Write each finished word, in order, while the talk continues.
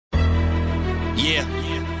Yeah,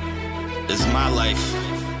 this is my life.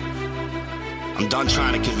 I'm done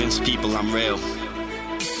trying to convince people I'm real.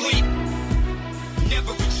 Sleep,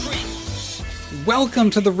 never retreat. Welcome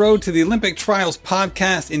to the Road to the Olympic Trials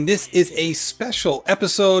podcast, and this is a special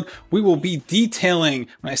episode. We will be detailing,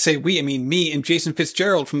 when I say we, I mean me and Jason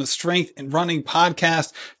Fitzgerald from the Strength and Running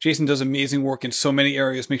podcast. Jason does amazing work in so many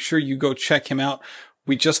areas. Make sure you go check him out.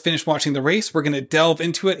 We just finished watching the race. We're going to delve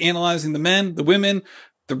into it, analyzing the men, the women,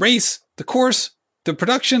 the race, the course, the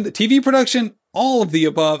production, the TV production, all of the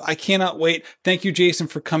above. I cannot wait. Thank you, Jason,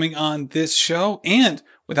 for coming on this show. And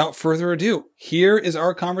without further ado, here is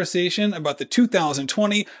our conversation about the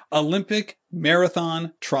 2020 Olympic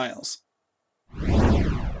Marathon Trials.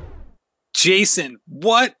 Jason,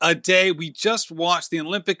 what a day. We just watched the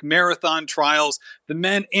Olympic Marathon Trials, the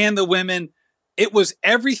men and the women. It was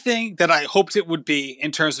everything that I hoped it would be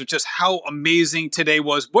in terms of just how amazing today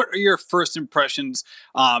was. What are your first impressions,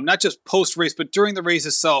 not just post-race, but during the race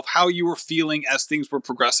itself, how you were feeling as things were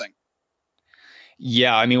progressing?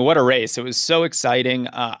 Yeah, I mean, what a race. It was so exciting.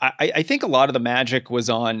 I think a lot of the magic was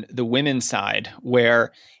on the women's side,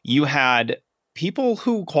 where you had people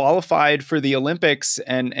who qualified for the Olympics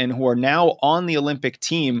and who are now on the Olympic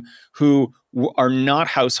team who are not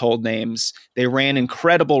household names. They ran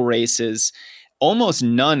incredible races. Almost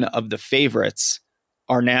none of the favorites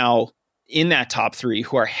are now in that top three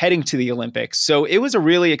who are heading to the Olympics. So it was a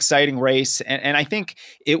really exciting race. And I think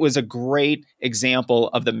it was a great example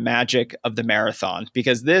of the magic of the marathon,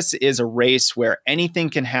 because this is a race where anything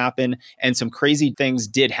can happen, and some crazy things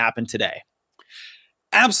did happen today.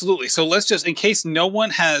 Absolutely. So let's just, in case no one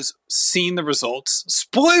has seen the results,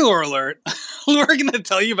 spoiler alert, we're going to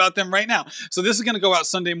tell you about them right now. So this is going to go out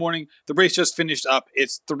Sunday morning. The race just finished up.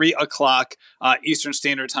 It's 3 o'clock Eastern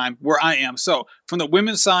Standard Time where I am. So from the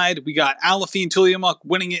women's side, we got Aliphine Tuliamuk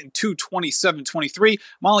winning it in 2:27.23.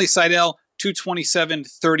 Molly Seidel,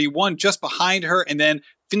 2:27.31, just behind her. And then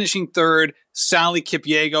finishing third, Sally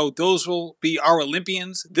Kipyego. Those will be our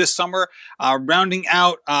Olympians this summer. Rounding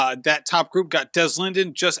out that top group, got Des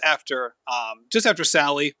Linden just after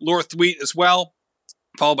Sally, Laura Thweatt as well,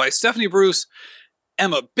 followed by Stephanie Bruce,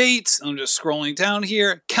 Emma Bates. I'm just scrolling down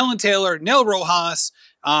here. Kellen Taylor, Nell Rojas,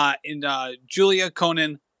 and Julia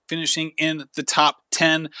Konen finishing in the top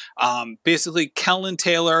 10. Basically, Kellen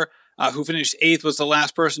Taylor, who finished 8th, was the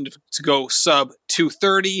last person to go sub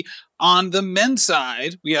 2:30. On the men's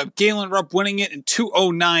side, we have Galen Rupp winning it in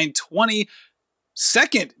 2:09.20.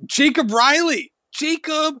 Second, Jacob Riley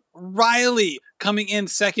coming in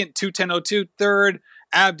second, 2:10.02. Third,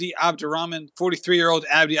 Abdi Abdirahman, 43-year-old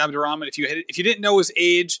Abdi Abdirahman. If you didn't know his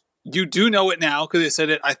age, you do know it now, because they said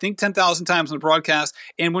it, I think, 10,000 times on the broadcast.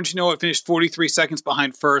 And once you know it, finished 43 seconds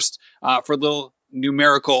behind first for a little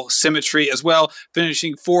numerical symmetry as well.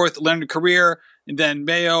 Finishing fourth, Leonard Career, and then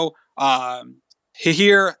Mayo,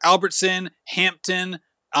 Hihir, Albertson, Hampton,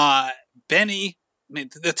 Benny. I mean,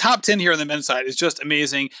 the top 10 here on the men's side is just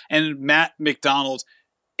amazing. And Matt McDonald.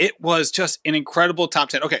 It was just an incredible top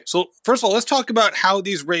 10. Okay, so first of all, let's talk about how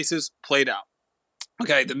these races played out.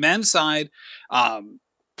 Okay, the men's side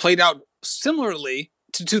played out similarly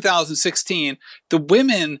to 2016. The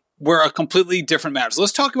women were a completely different matter. So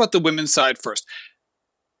let's talk about the women's side first.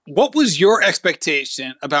 What was your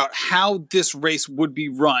expectation about how this race would be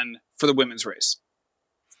run for the women's race?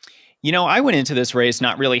 You know, I went into this race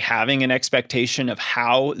not really having an expectation of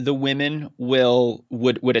how the women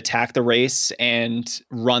would attack the race and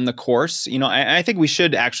run the course. You know, I think we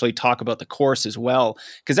should actually talk about the course as well,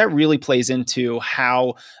 because that really plays into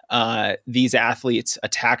how these athletes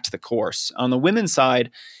attacked the course. On the women's side,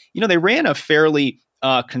 you know, they ran a fairly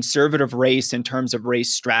conservative race in terms of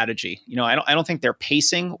race strategy. You know, I don't think their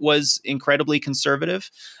pacing was incredibly conservative,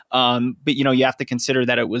 but you know, you have to consider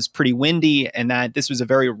that it was pretty windy and that this was a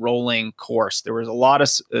very rolling course. There was a lot of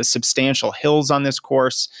substantial hills on this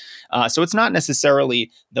course, so it's not necessarily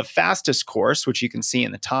the fastest course, which you can see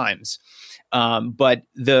in the times, but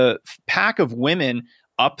the pack of women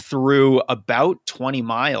up through about 20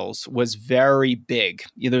 miles was very big.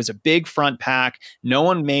 You know, there's a big front pack. No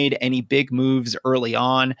one made any big moves early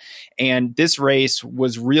on. And this race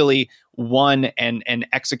was really won and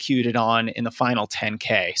executed on in the final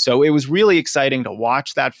 10K. So it was really exciting to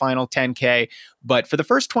watch that final 10K. But for the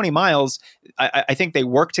first 20 miles, I think they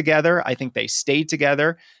worked together. I think they stayed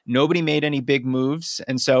together. Nobody made any big moves.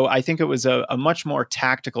 And so I think it was a much more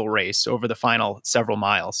tactical race over the final several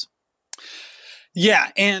miles. Yeah,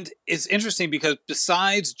 and it's interesting because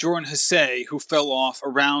besides Jordan Hasay, who fell off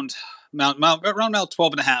around mile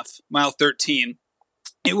 12 and a half, mile 13,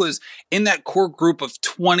 it was in that core group of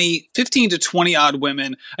 15 to 20 odd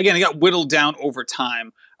women. Again, it got whittled down over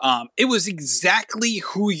time. It was exactly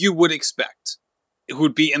who you would expect. who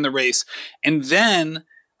would be in the race. And then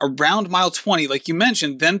around mile 20, like you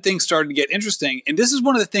mentioned, then things started to get interesting. And this is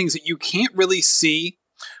one of the things that you can't really see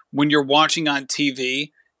when you're watching on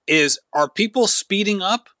TV is, are people speeding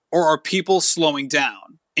up or are people slowing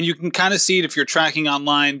down? And you can kind of see it if you're tracking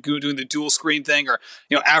online, doing the dual screen thing, or,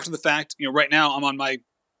 after the fact, right now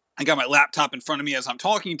I got my laptop in front of me as I'm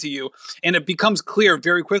talking to you, and it becomes clear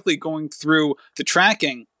very quickly going through the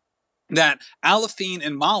tracking that Aliphine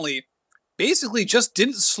and Molly basically just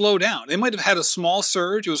didn't slow down. They might have had a small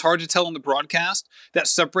surge. It was hard to tell in the broadcast that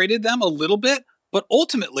separated them a little bit, but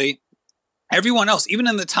ultimately everyone else, even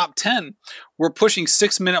in the top 10, were pushing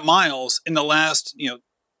 6-minute miles in the last,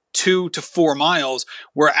 2 to 4 miles,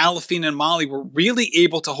 where Aliphine and Molly were really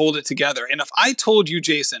able to hold it together. And if I told you,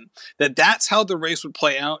 Jason, that that's how the race would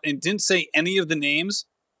play out and didn't say any of the names,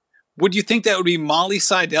 would you think that would be Molly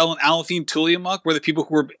Seidel and Aliphine Tuliamuk were the people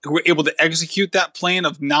who were able to execute that plan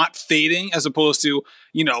of not fading as opposed to,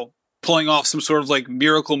 pulling off some sort of like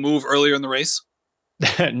miracle move earlier in the race?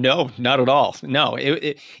 No, not at all. No,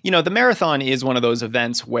 the marathon is one of those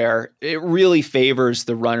events where it really favors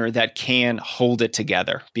the runner that can hold it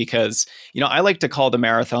together, because, I like to call the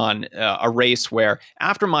marathon a race where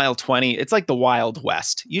after mile 20, it's like the Wild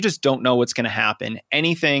West. You just don't know what's going to happen.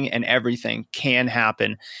 Anything and everything can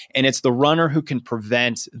happen. And it's the runner who can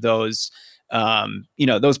prevent those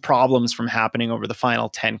problems from happening over the final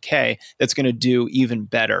 10K that's going to do even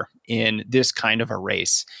better in this kind of a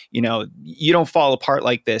race. You don't fall apart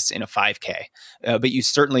like this in a 5K, but you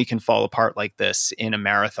certainly can fall apart like this in a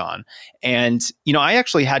marathon. And, I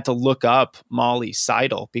actually had to look up Molly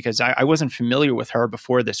Seidel because I wasn't familiar with her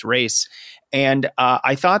before this race. And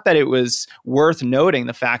I thought that it was worth noting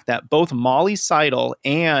the fact that both Molly Seidel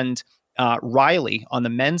and Riley on the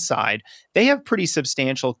men's side, they have pretty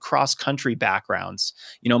substantial cross-country backgrounds.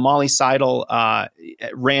 Molly Seidel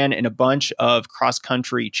ran in a bunch of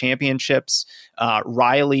cross-country championships.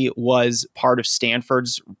 Riley was part of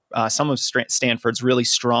some of Stanford's really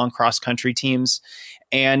strong cross-country teams.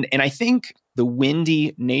 And I think the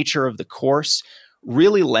windy nature of the course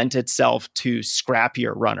really lent itself to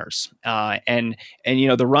scrappier runners. And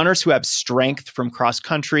the runners who have strength from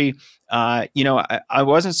cross-country, I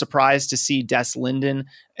wasn't surprised to see Des Linden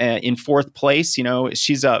in 4th place.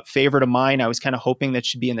 She's a favorite of mine. I was kind of hoping that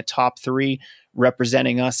she'd be in the top 3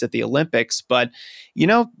 representing us at the Olympics. But,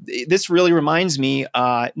 this really reminds me,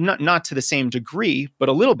 not to the same degree, but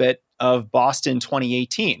a little bit of Boston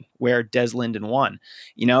 2018, where Des Linden won.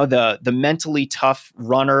 The mentally tough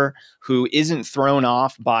runner who isn't thrown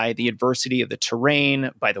off by the adversity of the terrain,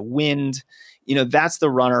 by the wind. That's the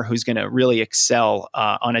runner who's going to really excel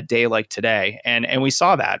on a day like today. And we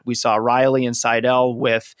saw that. We saw Riley and Seidel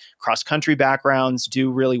with cross-country backgrounds do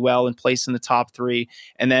really well and place in the top 3.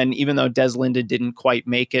 And then even though Des Linden didn't quite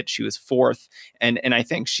make it, she was 4th. And I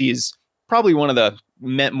think she's probably one of the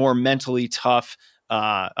more mentally tough,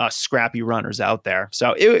 scrappy runners out there.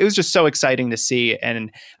 So it was just so exciting to see.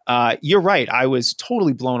 And you're right. I was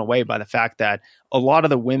totally blown away by the fact that a lot of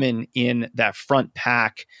the women in that front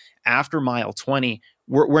pack after mile 20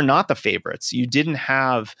 were not the favorites. You didn't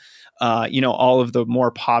have, all of the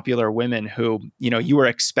more popular women who, you were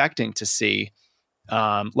expecting to see,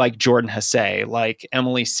 like Jordan Hasay, like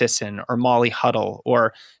Emily Sisson or Molly Huddle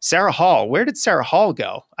or Sarah Hall. Where did Sarah Hall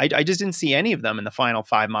go? I just didn't see any of them in the final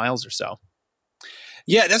 5 miles or so.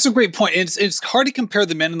 Yeah, that's a great point. It's hard to compare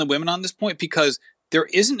the men and the women on this point because there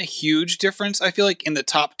isn't a huge difference, I feel like, in the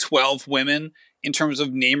top 12 women in terms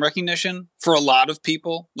of name recognition for a lot of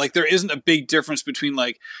people. Like, there isn't a big difference between,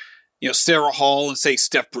 like, Sarah Hall and, say,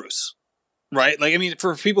 Steph Bruce, right? Like, I mean,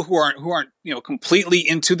 for people who aren't completely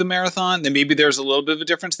into the marathon, then maybe there's a little bit of a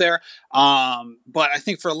difference there. But I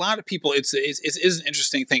think for a lot of people, it is an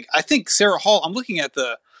interesting thing. I think Sarah Hall, I'm looking at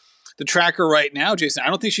the tracker right now, Jason. I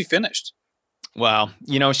don't think she finished. Well,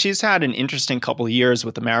 she's had an interesting couple of years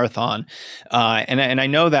with the marathon. And I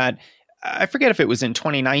know that, I forget if it was in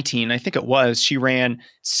 2019, I think it was, she ran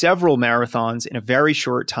several marathons in a very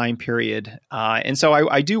short time period. And so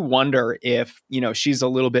I do wonder if, she's a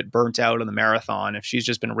little bit burnt out on the marathon, if she's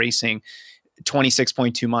just been racing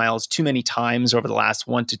 26.2 miles too many times over the last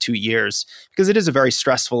 1 to 2 years, because it is a very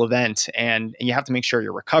stressful event and you have to make sure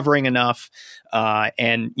you're recovering enough.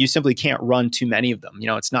 And you simply can't run too many of them.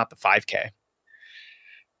 It's not the 5K.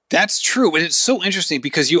 That's true. And it's so interesting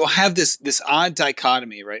because you have this odd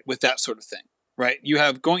dichotomy, right, with that sort of thing, right? You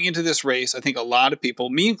have going into this race, I think a lot of people,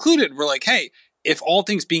 me included, were like, hey, if all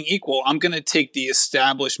things being equal, I'm going to take the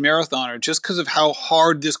established marathoner just because of how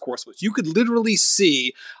hard this course was. You could literally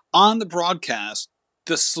see on the broadcast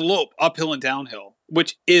the slope uphill and downhill,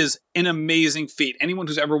 which is an amazing feat. Anyone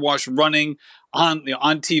who's ever watched running on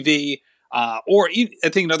TV, I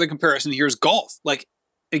think another comparison here is golf. Like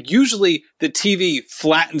usually the TV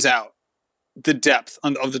flattens out the depth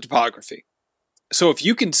of the topography. So if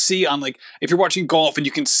you can see if you're watching golf and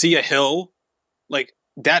you can see a hill, like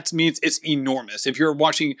that means it's enormous. If you're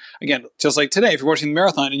watching, again, just like today, if you're watching the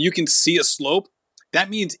marathon and you can see a slope, that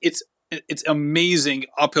means it's amazing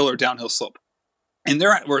uphill or downhill slope. And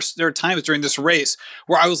there are times during this race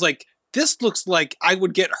where I was like, this looks like I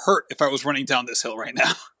would get hurt if I was running down this hill right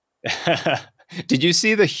now. Did you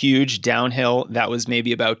see the huge downhill that was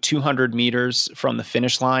maybe about 200 meters from the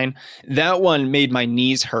finish line? That one made my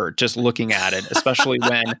knees hurt just looking at it, especially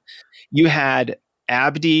when you had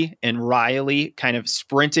Abdi and Riley kind of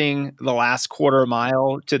sprinting the last quarter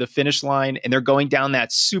mile to the finish line, and they're going down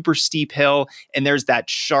that super steep hill, and there's that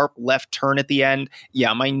sharp left turn at the end.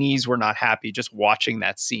 Yeah, my knees were not happy just watching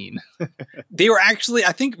that scene. They were actually,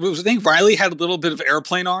 I think Riley had a little bit of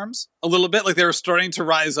airplane arms, a little bit, like they were starting to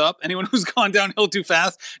rise up. Anyone who's gone downhill too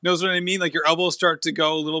fast knows what I mean. Like your elbows start to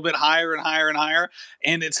go a little bit higher and higher and higher,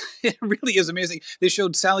 and it really is amazing. They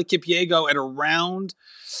showed Sally Kipyego at around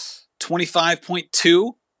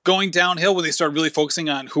 25.2 going downhill when they started really focusing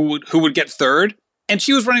on who would get third. And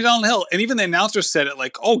she was running downhill. And even the announcer said it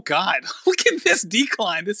like, oh God, look at this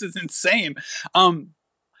decline. This is insane.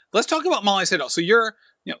 Let's talk about Molly Seidel. So you're,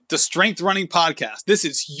 the Strength Running Podcast. This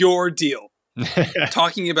is your deal.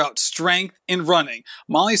 Talking about strength in running.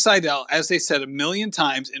 Molly Seidel, as they said a million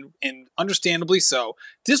times, and understandably so,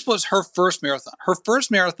 this was her first marathon. Her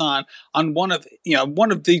first marathon on one of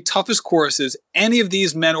the toughest courses any of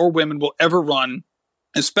these men or women will ever run,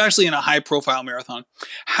 especially in a high-profile marathon.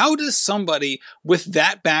 How does somebody with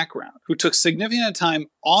that background, who took significant time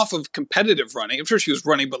off of competitive running, I'm sure she was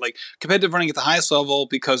running, but like competitive running at the highest level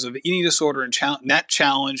because of eating disorder and that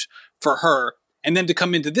challenge for her, and then to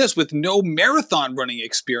come into this with no marathon running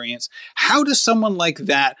experience, how does someone like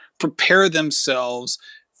that prepare themselves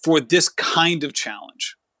for this kind of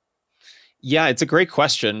challenge? Yeah, it's a great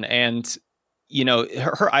question. And,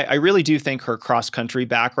 I really do think her cross-country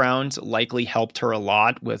background likely helped her a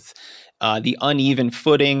lot with the uneven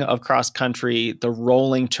footing of cross-country, the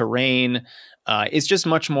rolling terrain. It's just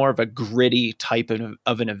much more of a gritty type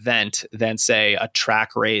of an event than, say, a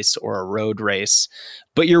track race or a road race.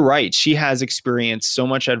 But you're right. She has experienced so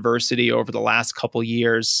much adversity over the last couple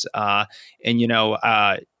years.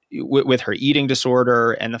 With her eating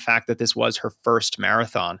disorder and the fact that this was her first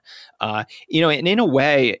marathon. And in a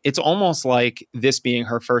way, it's almost like this being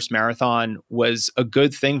her first marathon was a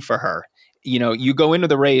good thing for her. You go into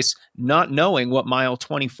the race not knowing what mile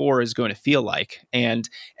 24 is going to feel like. And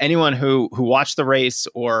anyone who watched the race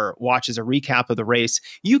or watches a recap of the race,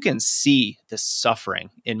 you can see the suffering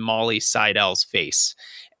in Molly Seidel's face.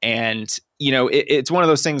 And, it's one of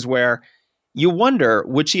those things where you wonder,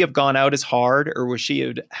 would she have gone out as hard, or would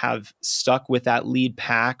she have stuck with that lead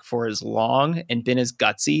pack for as long and been as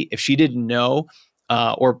gutsy if she didn't know,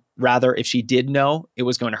 or rather if she did know it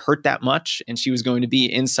was going to hurt that much and she was going to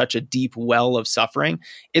be in such a deep well of suffering?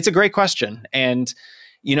 It's a great question. And,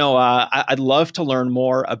 I'd love to learn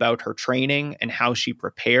more about her training and how she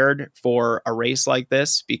prepared for a race like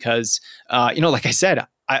this because, like I said,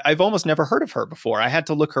 I've almost never heard of her before. I had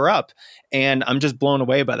to look her up, and I'm just blown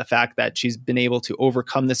away by the fact that she's been able to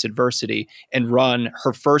overcome this adversity and run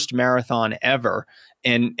her first marathon ever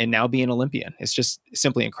and now be an Olympian. It's just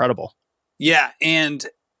simply incredible. Yeah. And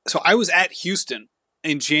so I was at Houston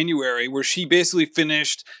in January where she basically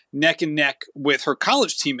finished neck and neck with her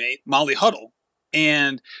college teammate, Molly Huddle.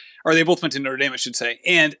 Or they both went to Notre Dame, I should say.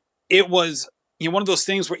 And it was, one of those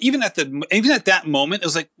things where even at that moment, it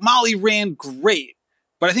was like Molly ran great.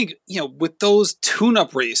 But I think, with those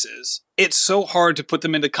tune-up races, it's so hard to put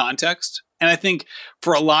them into context. And I think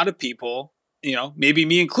for a lot of people, maybe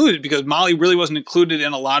me included, because Molly really wasn't included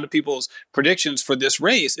in a lot of people's predictions for this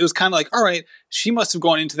race, it was kind of like, all right, she must have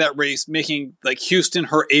gone into that race making like Houston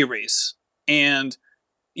her A race. And,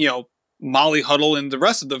 Molly Huddle and the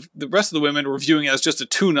rest of the women were viewing it as just a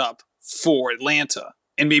tune-up for Atlanta.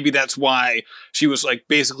 And maybe that's why she was like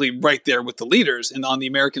basically right there with the leaders and on the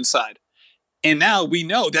American side. And now we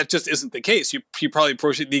know that just isn't the case. You probably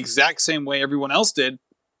approached it the exact same way everyone else did.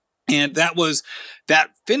 And that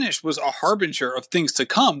finish was a harbinger of things to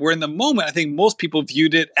come, where in the moment, I think most people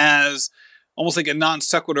viewed it as almost like a non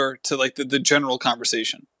sequitur to like the general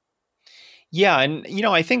conversation. Yeah. And,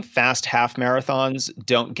 I think fast half marathons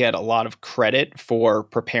don't get a lot of credit for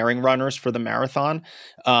preparing runners for the marathon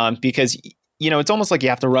because, it's almost like you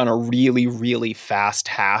have to run a really, really fast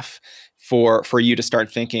half for you to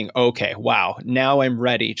start thinking, okay, wow, now I'm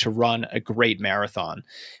ready to run a great marathon.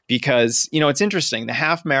 Because, it's interesting, the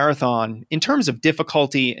half marathon, in terms of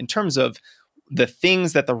difficulty, in terms of the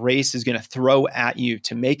things that the race is going to throw at you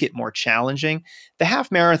to make it more challenging, the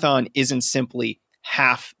half marathon isn't simply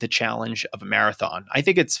half the challenge of a marathon. I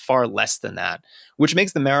think it's far less than that, which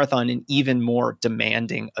makes the marathon an even more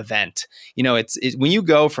demanding event. It's when you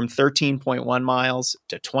go from 13.1 miles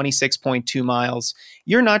to 26.2 miles,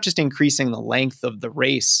 you're not just increasing the length of the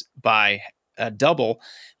race by double,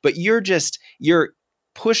 but you're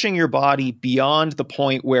pushing your body beyond the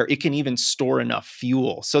point where it can even store enough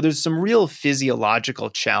fuel. So there's some real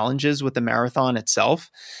physiological challenges with the marathon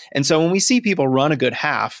itself. And so when we see people run a good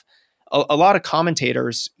half, a lot of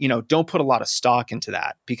commentators, don't put a lot of stock into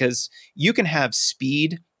that, because you can have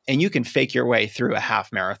speed and you can fake your way through a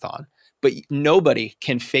half marathon, but nobody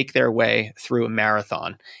can fake their way through a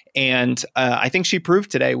marathon. And I think she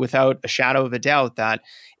proved today without a shadow of a doubt that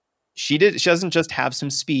she doesn't just have some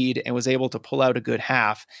speed and was able to pull out a good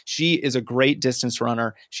half. She is a great distance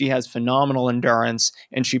runner. She has phenomenal endurance,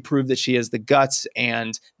 and she proved that she has the guts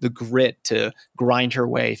and the grit to grind her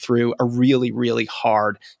way through a really, really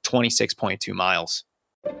hard 26.2 miles.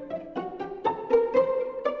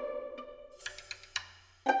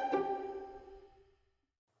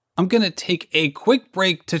 I'm going to take a quick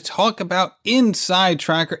break to talk about Inside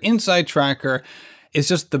Tracker. Inside Tracker is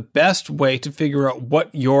just the best way to figure out what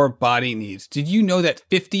your body needs. Did you know that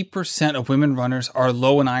 50% of women runners are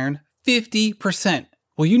low in iron? 50%.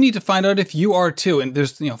 Well, you need to find out if you are too. And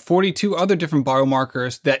there's 42 other different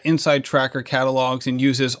biomarkers that Inside Tracker catalogs and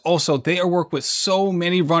uses. Also, they work with so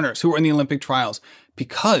many runners who are in the Olympic trials,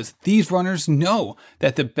 because these runners know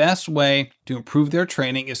that the best way to improve their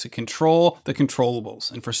training is to control the controllables.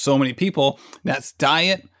 And for so many people, that's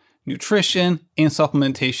diet, nutrition, and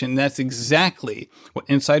supplementation. That's exactly what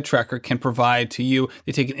Inside Tracker can provide to you.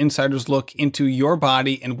 They take an insider's look into your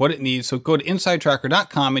body and what it needs. So go to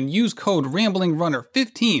InsideTracker.com and use code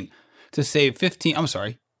RamblingRunner15 to save 15. I'm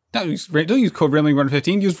sorry. Don't use code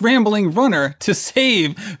RamblingRunner15. Use RamblingRunner to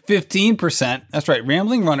save 15%. That's right,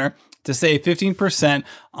 RamblingRunner to save 15%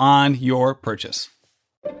 on your purchase.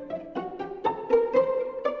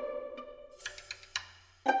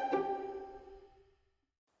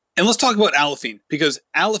 And let's talk about Aliphine, because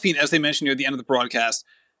Aliphine, as they mentioned near the end of the broadcast,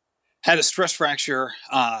 had a stress fracture,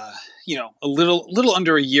 a little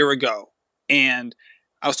under a year ago. And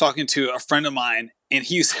I was talking to a friend of mine, and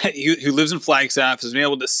who lives in Flagstaff, has been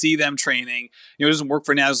able to see them training. Doesn't work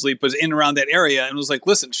for Nasleep, but is in and around that area, and was like,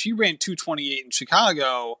 listen, she ran 2:28 in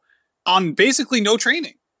Chicago on basically no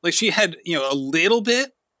training. Like, she had, a little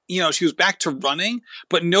bit, she was back to running,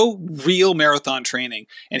 but no real marathon training.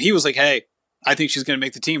 And he was like, hey, I think she's going to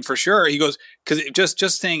make the team for sure. He goes, because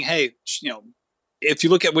just saying, hey, if you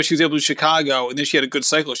look at what she was able to do in Chicago, and then she had a good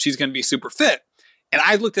cycle, she's going to be super fit. And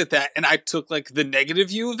I looked at that and I took like the negative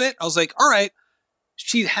view of it. I was like, all right,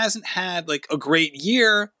 she hasn't had like a great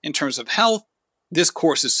year in terms of health. This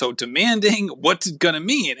course is so demanding. What's it going to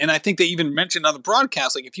mean? And I think they even mentioned on the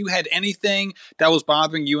broadcast, like, if you had anything that was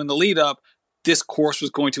bothering you in the lead up, this course was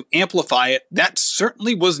going to amplify it. That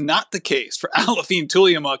certainly was not the case for Aliphine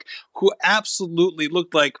Tuliamuk, who absolutely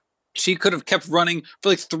looked like she could have kept running for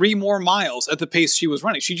like 3 more miles at the pace she was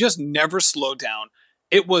running. She just never slowed down.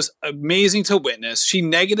 It was amazing to witness. She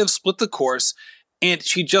negative split the course, and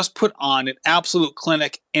she just put on an absolute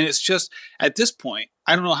clinic. And it's just, at this point,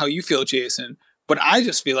 I don't know how you feel, Jason, but I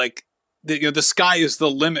just feel like the sky is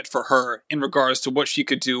the limit for her in regards to what she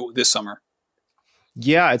could do this summer.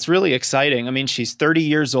 Yeah, it's really exciting. I mean, she's 30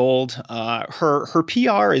 years old. Her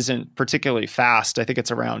PR isn't particularly fast. I think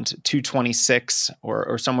it's around 2:26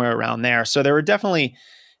 or somewhere around there. So there were definitely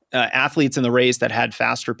athletes in the race that had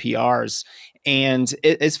faster PRs. And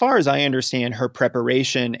as far as I understand, her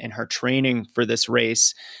preparation and her training for this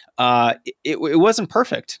race, it wasn't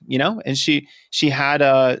perfect, and she had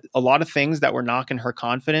a lot of things that were knocking her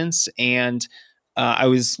confidence. And I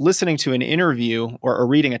was listening to an interview or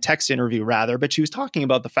reading a text interview rather, but she was talking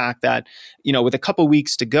about the fact that, with a couple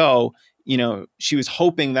weeks to go, she was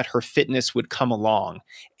hoping that her fitness would come along.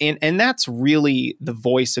 And that's really the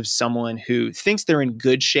voice of someone who thinks they're in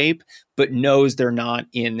good shape, but knows they're not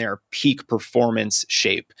in their peak performance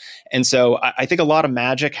shape. And so I think a lot of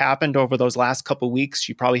magic happened over those last couple of weeks.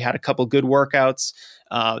 She probably had a couple good workouts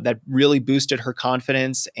that really boosted her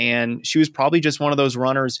confidence. And she was probably just one of those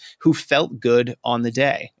runners who felt good on the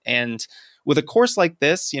day. And with a course like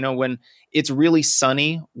this, when it's really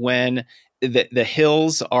sunny, when the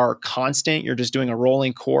hills are constant, you're just doing a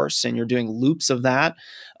rolling course and you're doing loops of that.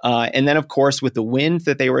 And then, of course, with the wind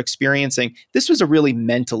that they were experiencing, this was a really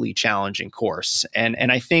mentally challenging course. And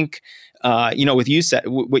I think With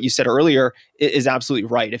what you said earlier is absolutely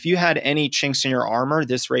right. If you had any chinks in your armor,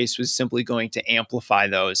 this race was simply going to amplify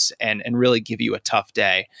those and really give you a tough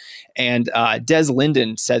day. And Des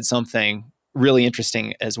Linden said something really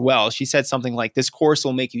interesting as well. She said something like, "This course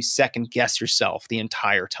will make you second guess yourself the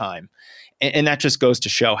entire time." And that just goes to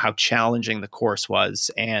show how challenging the course was.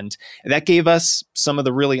 And that gave us some of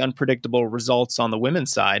the really unpredictable results on the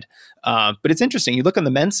women's side. But it's interesting. You look on the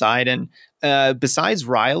men's side, and besides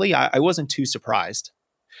Riley, I wasn't too surprised.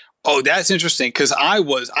 Oh, that's interesting, because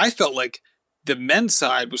I felt like the men's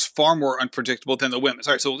side was far more unpredictable than the women's.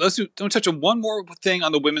 All right, so let's touch on one more thing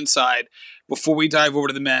on the women's side before we dive over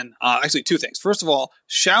to the men. Actually, two things. First of all,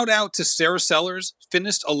 shout out to Sarah Sellers,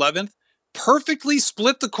 finished 11th, perfectly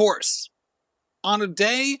split the course on a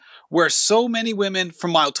day where so many women from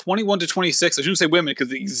mile 21 to 26, I shouldn't say women because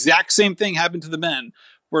the exact same thing happened to the men,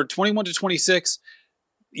 where 21 to 26,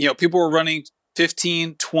 people were running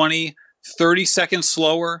 15, 20, 30 seconds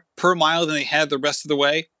slower per mile than they had the rest of the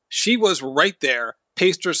way. She was right there,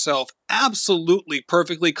 paced herself absolutely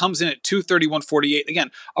perfectly, comes in at 2:31.48. Again,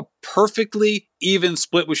 a perfectly even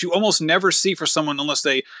split, which you almost never see for someone unless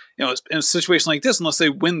they, in a situation like this, unless they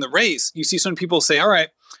win the race. You see some people say, all right,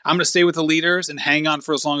 I'm going to stay with the leaders and hang on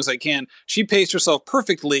for as long as I can. She paced herself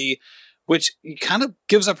perfectly, which kind of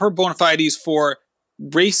gives up her bona fides for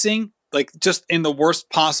racing, like just in the worst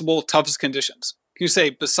possible, toughest conditions. Can you say,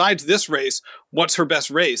 besides this race, what's her best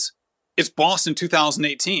race? It's Boston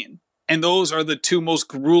 2018. And those are the two most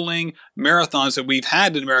grueling marathons that we've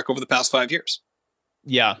had in America over the past 5 years.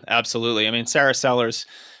 Yeah, absolutely. I mean, Sarah Sellers,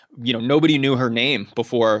 nobody knew her name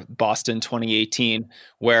before Boston 2018,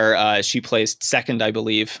 where she placed second, I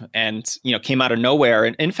believe, and, came out of nowhere.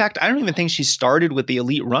 And in fact, I don't even think she started with the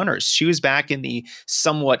elite runners. She was back in the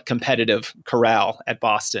somewhat competitive corral at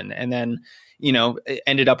Boston, and then,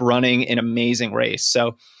 ended up running an amazing race.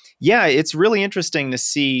 So yeah, it's really interesting to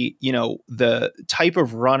see, the type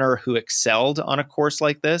of runner who excelled on a course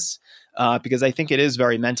like this, because I think it is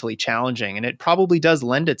very mentally challenging, and it probably does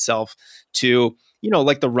lend itself to,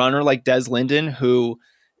 like the runner like Des Linden, who,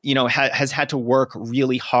 has had to work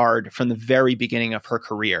really hard from the very beginning of her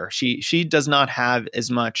career. She does not have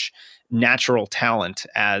as much natural talent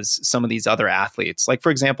as some of these other athletes. Like,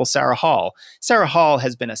 for example, Sarah Hall. Sarah Hall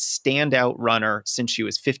has been a standout runner since she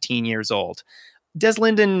was 15 years old. Des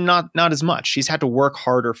Linden, not as much. She's had to work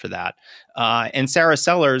harder for that. And Sarah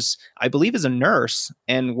Sellers, I believe, is a nurse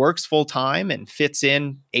and works full time and fits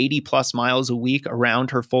in 80 plus miles a week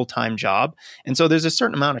around her full time job. And so there's a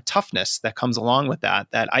certain amount of toughness that comes along with that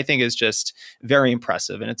I think is just very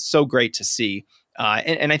impressive. And it's so great to see.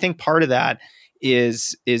 And I think part of that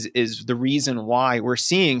is the reason why we're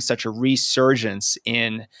seeing such a resurgence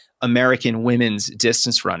in American women's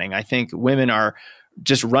distance running. I think women are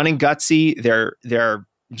just running gutsy. They're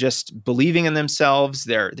just believing in themselves.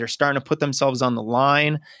 They're starting to put themselves on the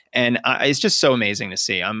line, and it's just so amazing to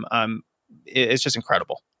see. It's just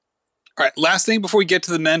incredible. All right, last thing before we get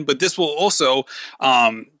to the men, but this will also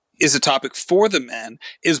is a topic for the men,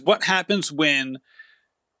 is what happens when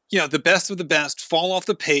the best of the best fall off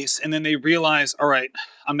the pace, and then they realize, all right,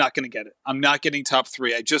 I'm not going to get it. I'm not getting top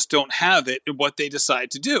three. I just don't have it. And what they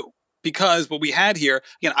decide to do. Because what we had here,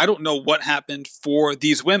 again, I don't know what happened for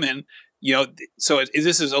these women, so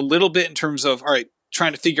this is a little bit in terms of, all right,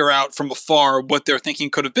 trying to figure out from afar what their thinking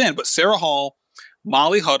could have been. But Sarah Hall,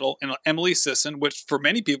 Molly Huddle, and Emily Sisson, which for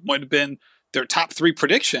many people might have been their top three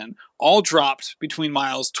prediction, all dropped between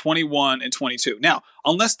miles 21 and 22. Now,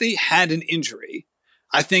 unless they had an injury,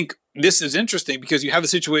 I think this is interesting because you have a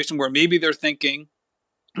situation where maybe they're thinking,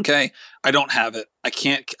 okay, I don't have it. I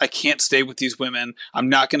can't stay with these women. I'm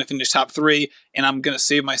not going to finish top three, and I'm going to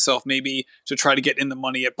save myself maybe to try to get in the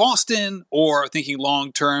money at Boston, or thinking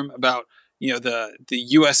long term about the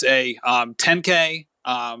USA 10K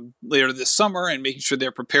later this summer and making sure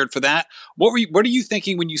they're prepared for that. What are you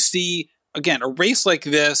thinking when you see, again, a race like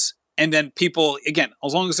this, and then people, again,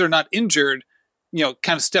 as long as they're not injured,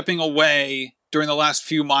 kind of stepping away during the last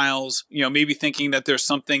few miles, maybe thinking that there's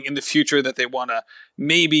something in the future that they want to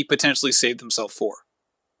maybe potentially save themselves for?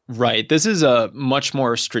 Right. This is a much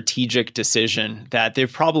more strategic decision that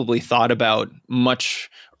they've probably thought about much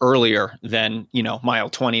earlier than, mile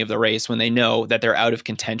 20 of the race, when they know that they're out of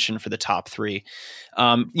contention for the top three.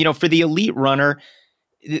 For the elite runner,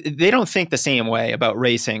 they don't think the same way about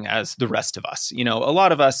racing as the rest of us. A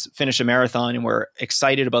lot of us finish a marathon and we're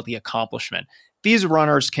excited about the accomplishment. These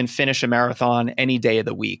runners can finish a marathon any day of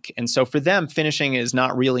the week. And so for them, finishing is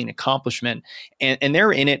not really an accomplishment. And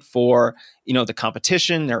they're in it for, the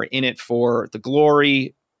competition. They're in it for the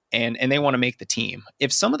glory, and they want to make the team.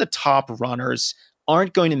 If some of the top runners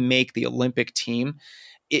aren't going to make the Olympic team,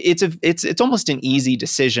 it's almost an easy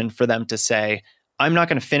decision for them to say, I'm not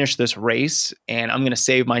going to finish this race and I'm going to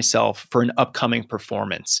save myself for an upcoming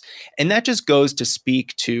performance. And that just goes to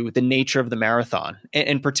speak to the nature of the marathon.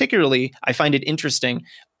 And particularly, I find it interesting,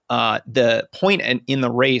 the point in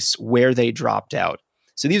the race where they dropped out.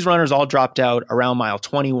 So these runners all dropped out around mile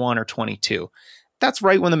 21 or 22. That's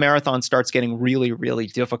right when the marathon starts getting really, really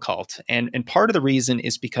difficult. And part of the reason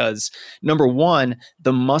is because, number one,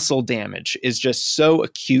 the muscle damage is just so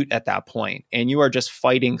acute at that point, and you are just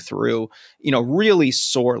fighting through, really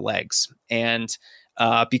sore legs. And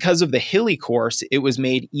because of the hilly course, it was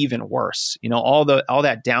made even worse. All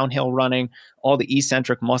that downhill running, all the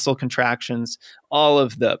eccentric muscle contractions, all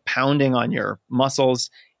of the pounding on your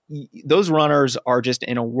muscles, those runners are just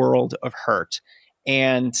in a world of hurt.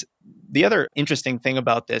 And the other interesting thing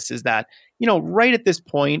about this is that, right at this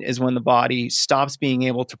point is when the body stops being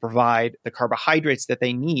able to provide the carbohydrates that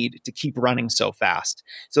they need to keep running so fast.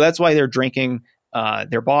 So that's why they're drinking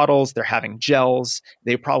their bottles, they're having gels,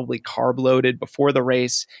 they probably carb loaded before the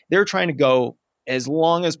race. They're trying to go as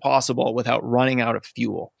long as possible without running out of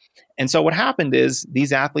fuel. And so what happened is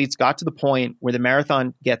these athletes got to the point where the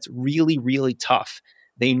marathon gets really, really tough.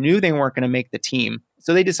 They knew they weren't going to make the team,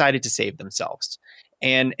 so they decided to save themselves.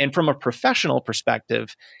 And from a professional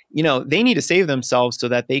perspective, they need to save themselves so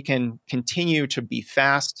that they can continue to be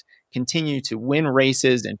fast, continue to win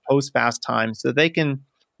races and post fast times so they can,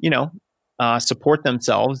 support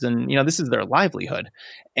themselves. And, this is their livelihood.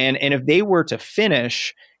 And if they were to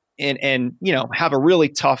finish and have a really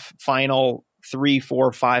tough final 3,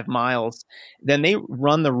 4, 5 miles, then they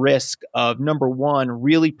run the risk of, number one,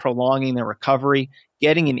 really prolonging their recovery,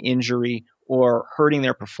 getting an injury, or hurting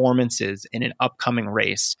their performances in an upcoming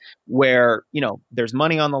race where, there's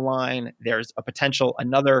money on the line, there's a potential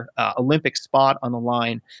another Olympic spot on the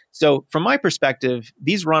line. So from my perspective,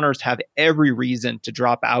 these runners have every reason to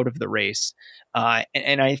drop out of the race.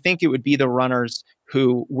 And I think it would be the runners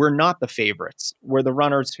who were not the favorites, were the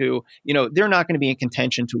runners who, they're not going to be in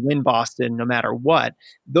contention to win Boston no matter what.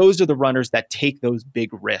 Those are the runners that take those big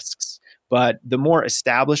risks. But the more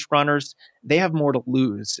established runners, they have more to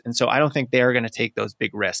lose. And so I don't think they're going to take those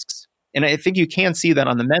big risks. And I think you can see that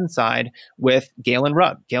on the men's side with Galen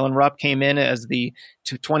Rupp. Galen Rupp came in as the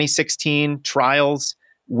 2016 trials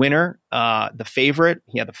winner, the favorite.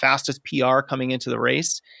 He had the fastest PR coming into the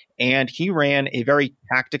race. And he ran a very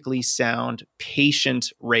tactically sound,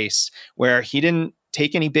 patient race where he didn't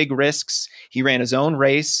take any big risks. He ran his own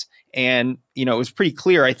race. And, it was pretty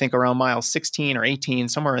clear, I think around mile 16 or 18,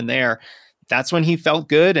 somewhere in there, that's when he felt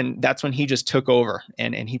good. And that's when he just took over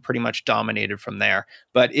and he pretty much dominated from there.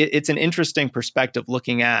 But it's an interesting perspective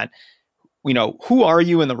looking at, who are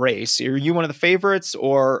you in the race? Are you one of the favorites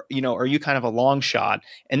or, are you kind of a long shot?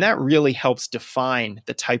 And that really helps define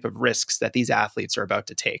the type of risks that these athletes are about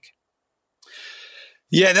to take.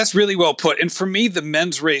 Yeah, that's really well put. And for me, the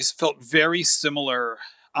men's race felt very similar,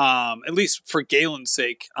 at least for Galen's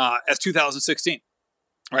sake, as 2016,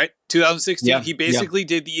 right? 2016, he basically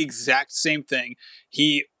did the exact same thing.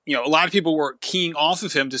 He, a lot of people were keying off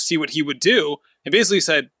of him to see what he would do. And basically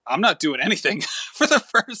said, I'm not doing anything for the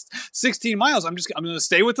first 16 miles. I'm going to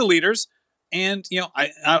stay with the leaders. And,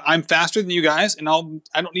 I'm faster than you guys and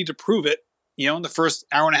I don't need to prove it, in the first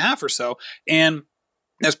hour and a half or so. And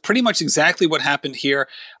that's pretty much exactly what happened here.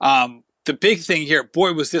 The big thing here,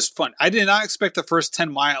 boy, was this fun. I did not expect the first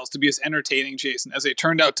 10 miles to be as entertaining, Jason, as they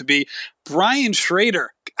turned out to be. Brian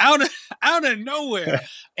Schrader, out of nowhere.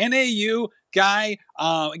 NAU guy,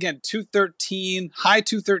 again, 213, high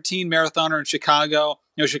 213 marathoner in Chicago.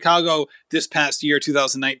 Chicago this past year,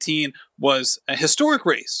 2019, was a historic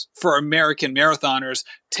race for American marathoners.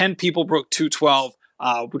 10 people broke 212.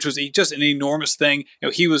 Which was just an enormous thing.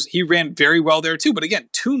 He ran very well there too, but again,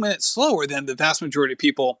 2 minutes slower than the vast majority of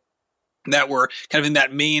people that were kind of in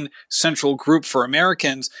that main central group for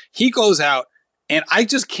Americans. He goes out, and I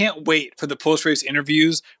just can't wait for the post-race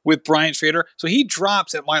interviews with Brian Schrader. So he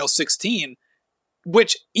drops at mile 16,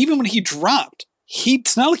 which even when he dropped,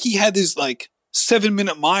 it's not like he had these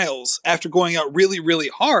 7-minute miles after going out really, really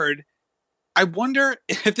hard. I wonder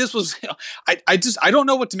if this was. I don't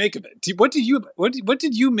know what to make of it. What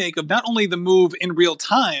did you make of not only the move in real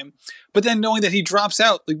time, but then knowing that he drops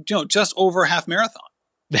out, just over a half marathon?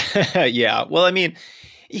 Yeah. Well, I mean,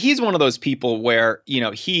 he's one of those people where,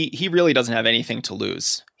 he really doesn't have anything to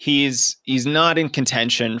lose. He's not in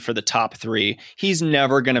contention for the top 3. He's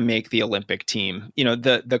never going to make the Olympic team.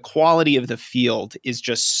 The quality of the field is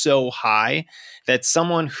just so high that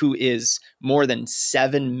someone who is more than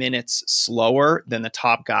 7 minutes slower than the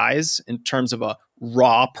top guys in terms of a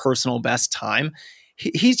raw personal best time,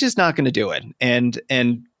 he's just not going to do it. And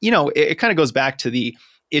it kind of goes back to the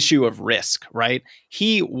issue of risk, right?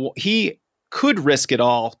 He could risk it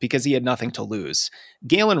all because he had nothing to lose.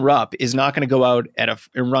 Galen Rupp is not going to go out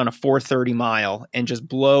and run a 4:30 mile and just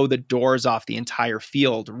blow the doors off the entire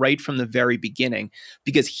field right from the very beginning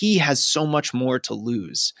because he has so much more to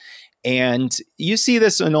lose. And you see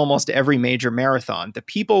this in almost every major marathon. The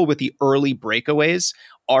people with the early breakaways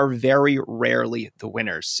are very rarely the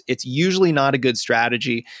winners. It's usually not a good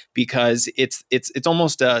strategy because it's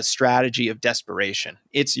almost a strategy of desperation.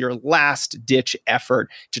 It's your last ditch effort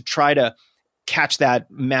to try to catch that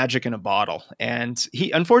magic in a bottle. And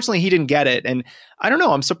unfortunately he didn't get it. And I don't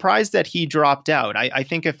know, I'm surprised that he dropped out. I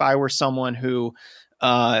think if I were someone who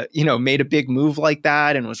made a big move like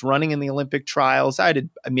that and was running in the Olympic trials, I'd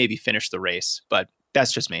maybe finish the race, but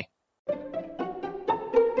that's just me.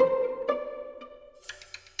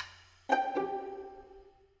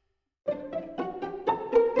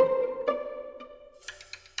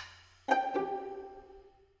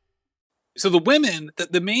 So the women,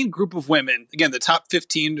 the main group of women, again, the top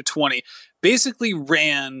 15 to 20, basically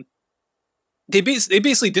ran, they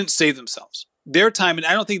basically didn't save themselves. Their time, and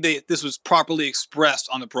I don't think this was properly expressed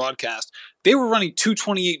on the broadcast, they were running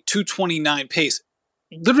 2:28, 2:29 pace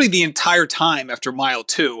literally the entire time after mile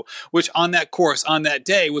 2, which on that course, on that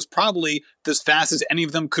day, was probably as fast as any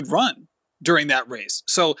of them could run during that race.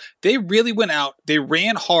 So they really went out, they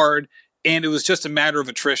ran hard, and it was just a matter of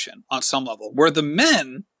attrition on some level. Where the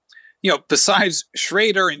men, besides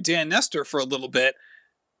Schrader and Dan Nestor for a little bit,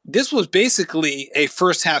 this was basically a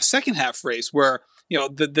first half, second half race where,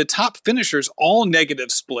 the top finishers all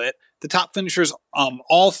negative split. The top finishers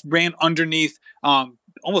all ran underneath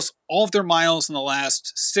almost all of their miles in the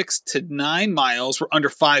last 6 to 9 miles were under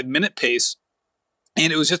 5-minute pace.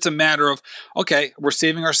 And it was just a matter of, okay, we're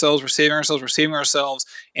saving ourselves, and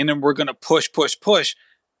then we're going to push,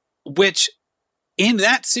 which in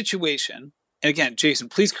that situation, and again, Jason,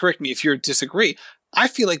 please correct me if you disagree, I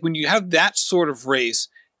feel like when you have that sort of race,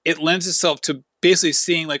 it lends itself to basically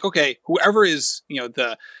seeing like, okay, whoever is,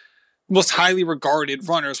 the most highly regarded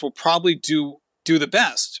runners will probably do the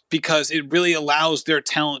best because it really allows their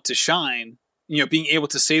talent to shine, being able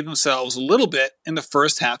to save themselves a little bit in the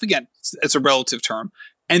first half. Again, it's a relative term,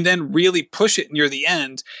 and then really push it near the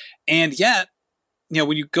end. And yet,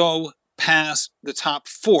 when you go past the top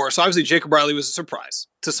 4, so obviously Jacob Riley was a surprise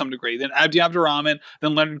to some degree, then Abdi Abdirahman,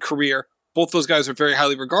 then Leonard Carrier. Both those guys are very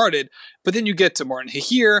highly regarded. But then you get to Martin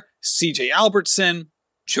Hahir, CJ Albertson,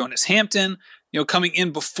 Jonas Hampton, coming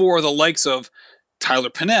in before the likes of Tyler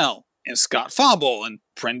Pinnell and Scott Fauble and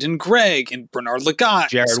Brendan Gregg and Bernard Lagat,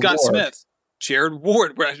 Scott Smith, Jared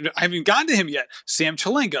Ward. I haven't even gotten to him yet. Sam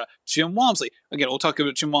Chalenga, Jim Walmsley. Again, we'll talk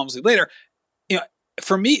about Jim Walmsley later.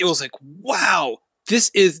 For me, it was like, wow,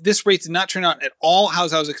 this race did not turn out at all how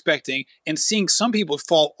I was expecting. And seeing some people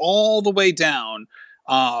fall all the way down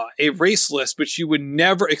a race list, which you would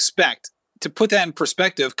never expect. To put that in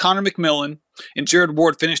perspective, Connor McMillan and Jared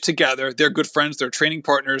Ward finished together. They're good friends. They're training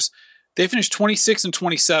partners. They finished 26th and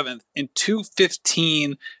 27th in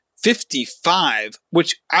 2:15:55,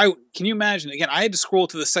 which can you imagine? Again, I had to scroll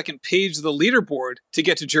to the second page of the leaderboard to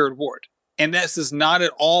get to Jared Ward. And this is not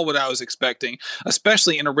at all what I was expecting,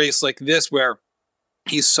 especially in a race like this where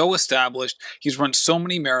he's so established. He's run so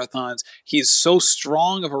many marathons. He's so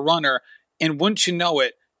strong of a runner. And wouldn't you know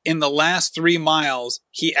it, in the last 3 miles,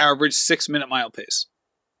 he averaged 6-minute mile pace.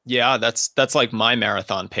 Yeah, that's like my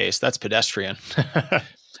marathon pace. That's pedestrian.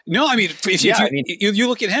 No, I mean, if you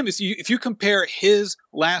look at him, if you compare his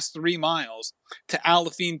last 3 miles to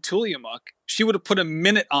Alafine Tuliamuk, she would have put a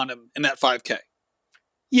minute on him in that 5K.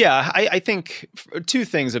 Yeah, I think 2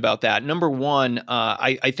 things about that. Number one,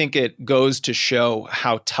 I think it goes to show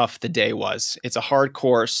how tough the day was. It's a hard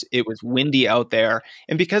course. It was windy out there.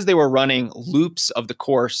 And because they were running loops of the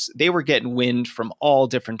course, they were getting wind from all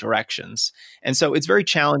different directions. And so it's very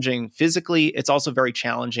challenging physically. It's also very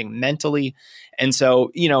challenging mentally. And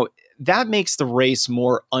so, that makes the race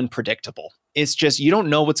more unpredictable. It's just, you don't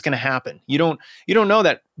know what's going to happen. You don't know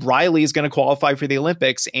that Riley is going to qualify for the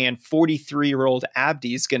Olympics and 43-year-old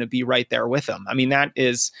Abdi is going to be right there with him. I mean, that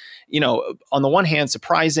is, on the one hand,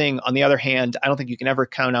 surprising. On the other hand, I don't think you can ever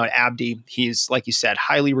count out Abdi. He's, like you said,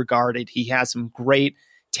 highly regarded. He has some great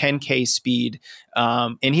 10K speed.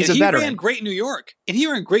 And he's a veteran. He ran great in New York. And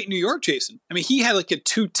he ran great in New York, Jason. I mean, he had like a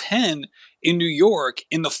 2:10 in New York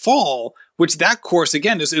in the fall, which that course,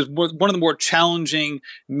 again, is one of the more challenging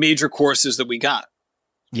major courses that we got.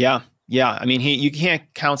 Yeah. I mean, you can't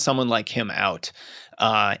count someone like him out.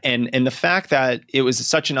 And the fact that it was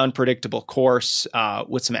such an unpredictable course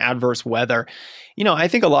with some adverse weather, I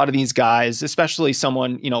think a lot of these guys, especially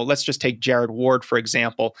someone, let's just take Jared Ward, for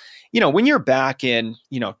example, when you're back in,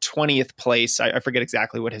 20th place, I forget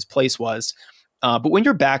exactly what his place was, but when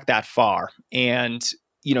you're back that far and,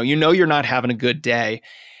 you're not having a good day,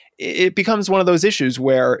 it becomes one of those issues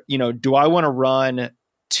where, do I want to run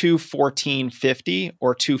 2:14:50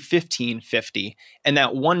 or 2:15:50? And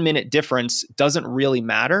that 1 minute difference doesn't really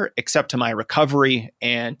matter except to my recovery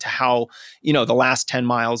and to how, the last 10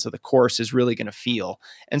 miles of the course is really going to feel.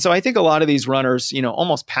 And so I think a lot of these runners,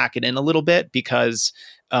 almost pack it in a little bit because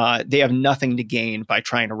they have nothing to gain by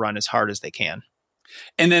trying to run as hard as they can.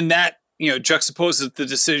 And then that, juxtaposes the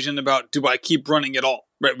decision about, do I keep running at all?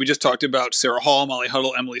 Right. We just talked about Sarah Hall, Molly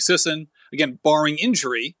Huddle, Emily Sisson. Again, barring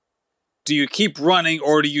injury, do you keep running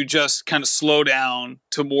or do you just kind of slow down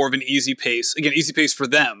to more of an easy pace? Again, easy pace for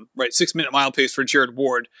them, right? 6 minute mile pace for Jared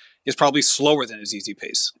Ward is probably slower than his easy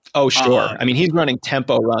pace. Oh, sure. He's running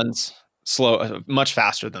tempo runs much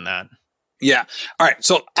faster than that. Yeah. All right.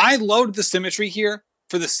 So I loved the symmetry here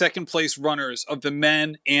for the second place runners of the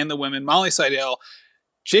men and the women. Molly Seidel,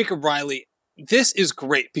 Jacob Riley. This is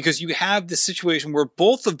great because you have this situation where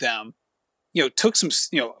both of them, took some,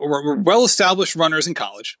 were well-established runners in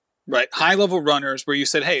college, right? High-level runners where you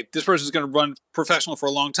said, hey, this person is going to run professional for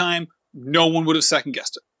a long time. No one would have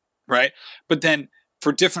second-guessed it, right? But then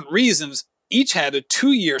for different reasons, each had a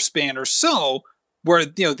 2-year span or so where,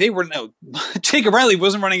 they were, Jacob Riley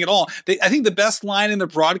wasn't running at all. I think the best line in the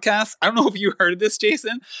broadcast, I don't know if you heard this,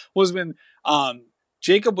 Jason, was when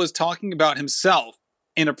Jacob was talking about himself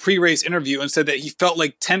in a pre-race interview and said that he felt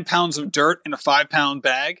like 10 pounds of dirt in a 5-pound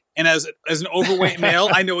bag. And as an overweight male,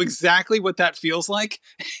 I know exactly what that feels like.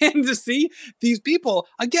 And to see these people,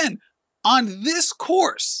 again, on this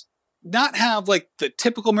course, not have like the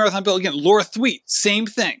typical marathon build. Again, Laura Thweatt, same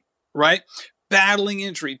thing, right? Battling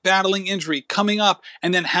injury, coming up,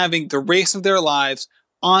 and then having the race of their lives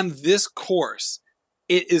on this course.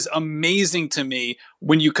 It is amazing to me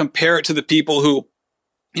when you compare it to the people who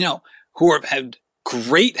have had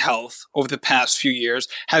great health over the past few years,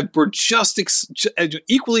 were just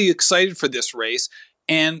equally excited for this race,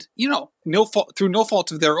 and through no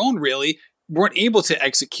fault of their own, really weren't able to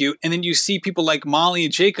execute. And then you see people like Molly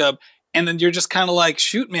and Jacob, and then you're just kind of like,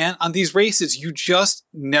 shoot, man, on these races, you just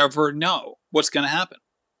never know what's going to happen.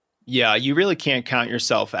 Yeah, you really can't count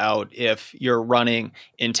yourself out if you're running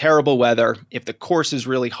in terrible weather, if the course is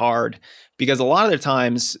really hard, because a lot of the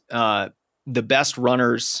times, the best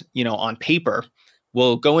runners, on paper,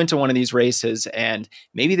 will go into one of these races and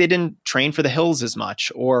maybe they didn't train for the hills as much,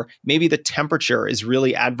 or maybe the temperature is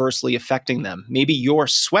really adversely affecting them. Maybe your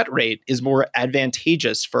sweat rate is more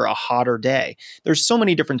advantageous for a hotter day. There's so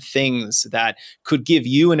many different things that could give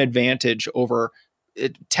you an advantage over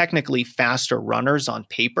technically faster runners on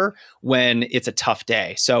paper when it's a tough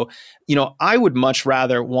day. So, I would much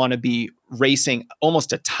rather want to be racing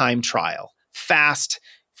almost a time trial, fast,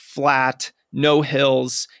 flat, no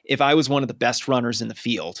hills, if I was one of the best runners in the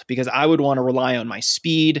field, because I would want to rely on my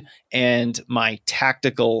speed and my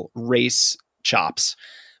tactical race chops.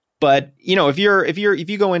 But, if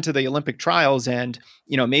you go into the Olympic trials and,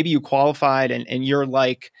 maybe you qualified and you're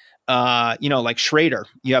like, like Schrader,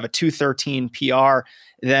 you have a 2:13 PR,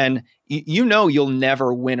 then you'll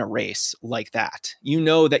never win a race like that.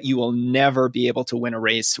 That you will never be able to win a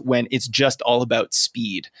race when it's just all about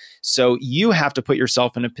speed. So you have to put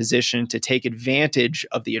yourself in a position to take advantage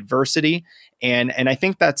of the adversity. And I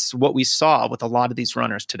think that's what we saw with a lot of these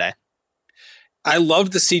runners today. I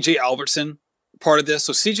love the CJ Albertson part of this.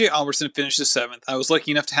 So CJ Albertson finished 7th. I was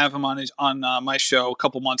lucky enough to have him on my show a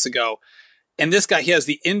couple months ago. And this guy, he has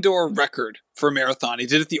the indoor record for a marathon. He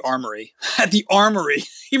did it at the Armory. At the Armory,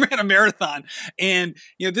 he ran a marathon. And,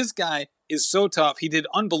 this guy is so tough. He did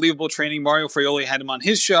unbelievable training. Mario Fraioli had him on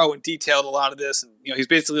his show and detailed a lot of this. And, he's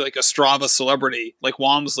basically like a Strava celebrity, like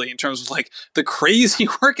Walmsley, in terms of like the crazy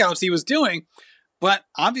workouts he was doing. But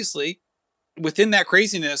obviously, within that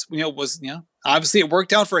craziness, obviously it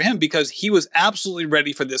worked out for him because he was absolutely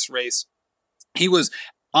ready for this race. He was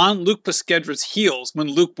on Luke Pasquedra's heels when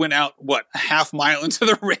Luke went out, a half mile into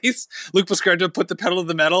the race. Luke Pasquedra put the pedal to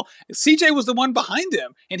the metal. CJ was the one behind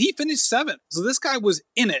him, and he finished 7th. So this guy was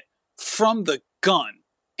in it from the gun,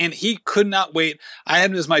 and he could not wait. I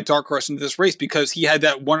had him as my dark horse into this race because he had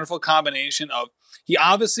that wonderful combination of, he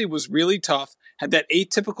obviously was really tough, had that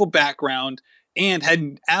atypical background, and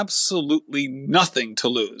had absolutely nothing to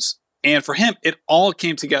lose. And for him, it all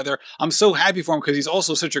came together. I'm so happy for him because he's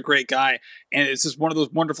also such a great guy. And it's just one of those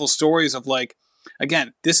wonderful stories of like,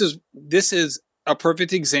 again, this is a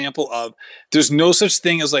perfect example of there's no such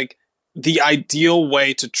thing as like the ideal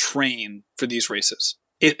way to train for these races.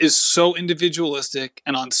 It is so individualistic,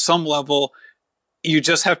 and on some level, you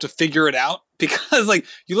just have to figure it out, because like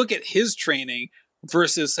you look at his training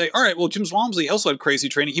versus say, all right, well, Jim Walmsley also had crazy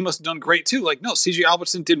training. He must have done great too. Like, no, CJ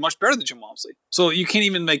Albertson did much better than Jim Walmsley. So you can't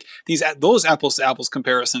even make those apples to apples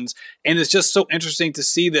comparisons. And it's just so interesting to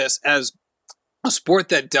see this as a sport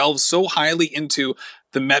that delves so highly into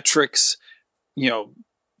the metrics,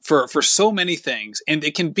 for so many things. And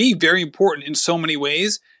it can be very important in so many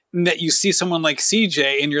ways, that you see someone like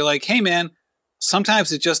CJ and you're like, hey man,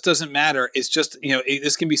 sometimes it just doesn't matter. It's just,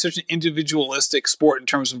 this can be such an individualistic sport in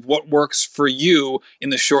terms of what works for you in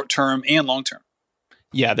the short term and long term.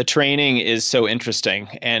 Yeah, the training is so interesting.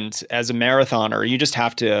 And as a marathoner, you just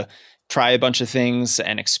have to try a bunch of things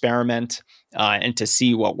and experiment and to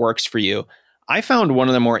see what works for you. I found one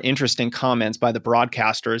of the more interesting comments by the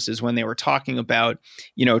broadcasters is when they were talking about,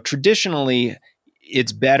 traditionally,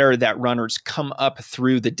 it's better that runners come up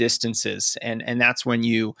through the distances. And that's when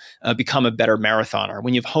you become a better marathoner,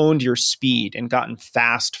 when you've honed your speed and gotten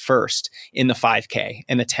fast first in the 5K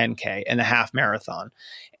and the 10K and the half marathon.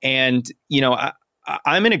 And,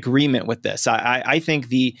 I'm in agreement with this. I think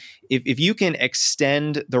if you can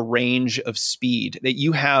extend the range of speed that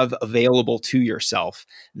you have available to yourself,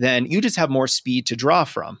 then you just have more speed to draw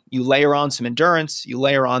from. You layer on some endurance, you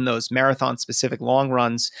layer on those marathon specific long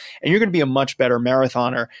runs, and you're going to be a much better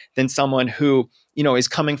marathoner than someone who, is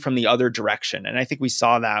coming from the other direction. And I think we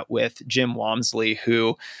saw that with Jim Walmsley,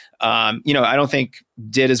 who, I don't think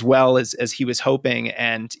did as well as he was hoping.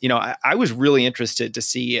 And, I was really interested to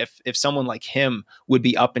see if someone like him would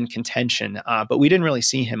be up in contention, but we didn't really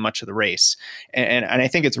see him much of the race. And I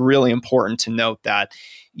think it's really important to note that,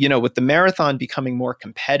 with the marathon becoming more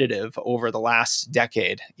competitive over the last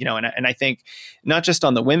decade, and I think not just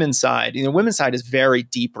on the women's side, women's side is very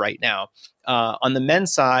deep right now. On the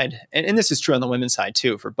men's side, and this is true on the women's side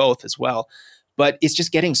too, for both as well, but it's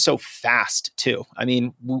just getting so fast too. I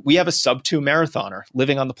mean, we have a sub-2 marathoner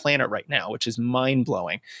living on the planet right now, which is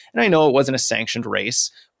mind-blowing. And I know it wasn't a sanctioned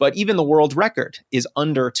race, but even the world record is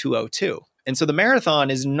under 2:02. And so the marathon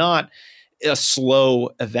is not a slow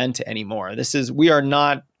event anymore. We are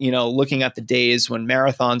not, looking at the days when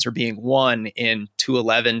marathons are being won in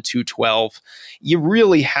 2:11, 2:12. You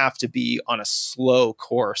really have to be on a slow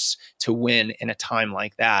course to win in a time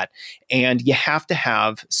like that. And you have to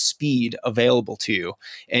have speed available to you.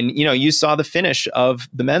 And, you saw the finish of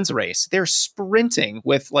the men's race. They're sprinting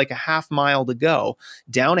with like a half mile to go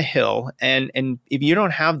down a hill. And if you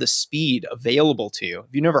don't have the speed available to you,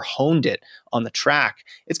 if you never honed it on the track,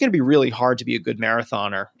 it's going to be really hard to be a good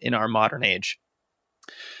marathoner in our modern age.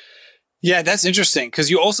 Yeah, that's interesting,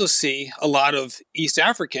 because you also see a lot of East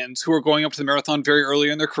Africans who are going up to the marathon very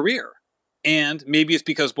early in their career. And maybe it's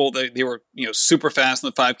because they were super fast in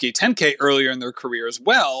the 5K, 10K earlier in their career as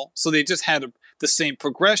well. So they just had the same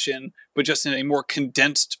progression, but just in a more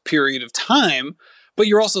condensed period of time. But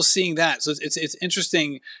you're also seeing that. So it's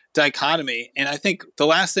interesting dichotomy. And I think the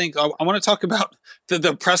last thing I want to talk about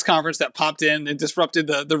the press conference that popped in and disrupted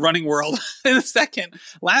the running world in a second.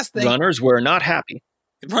 Last thing. Runners were not happy.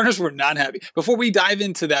 Runners were not happy. Before we dive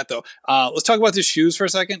into that, though, let's talk about the shoes for a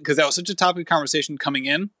second, because that was such a topic of conversation coming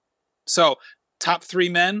in. So, top 3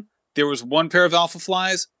 men, there was 1 pair of Alpha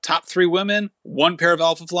Flies. Top 3 women, 1 pair of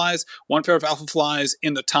Alpha Flies. 1 pair of Alpha Flies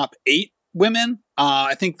in the top 8 women.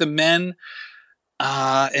 I think the men,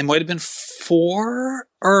 it might have been 4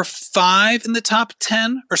 or 5 in the top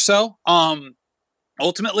 10 or so.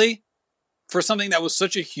 Ultimately, for something that was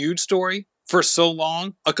such a huge story for so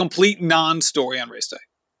long, a complete non-story on race day.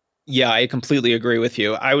 Yeah, I completely agree with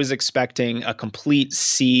you. I was expecting a complete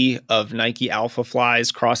sea of Nike Alpha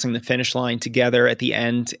Flies crossing the finish line together at the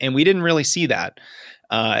end, and we didn't really see that.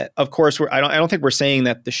 Of course, I don't think we're saying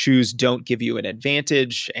that the shoes don't give you an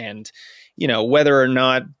advantage, and whether or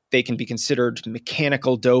not they can be considered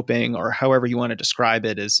mechanical doping or however you want to describe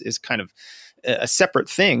it is kind of a separate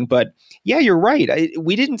thing. But yeah, you're right.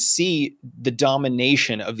 We didn't see the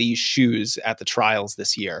domination of these shoes at the trials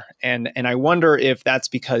this year. And I wonder if that's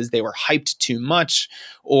because they were hyped too much,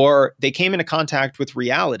 or they came into contact with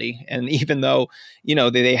reality. And even though,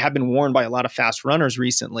 they have been worn by a lot of fast runners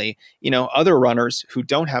recently, other runners who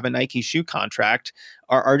don't have a Nike shoe contract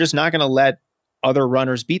are just not going to let other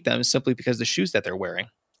runners beat them simply because of the shoes that they're wearing.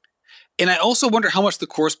 And I also wonder how much the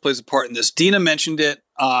course plays a part in this. Dina mentioned it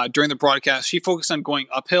during the broadcast. She focused on going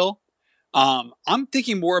uphill. I'm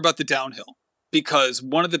thinking more about the downhill, because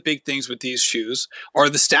one of the big things with these shoes are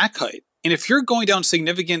the stack height. And if you're going down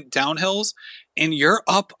significant downhills and you're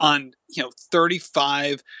up on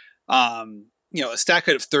 35, a stack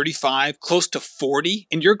height of 35, close to 40,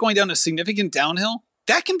 and you're going down a significant downhill,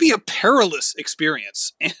 that can be a perilous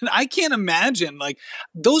experience. And I can't imagine, like,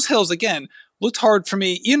 those hills, again, looked hard for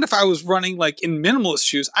me. Even if I was running like in minimalist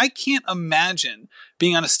shoes, I can't imagine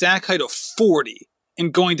being on a stack height of 40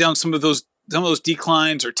 and going down some of those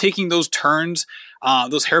declines or taking those turns,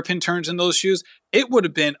 those hairpin turns in those shoes. It would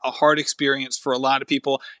have been a hard experience for a lot of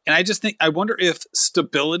people. And I wonder if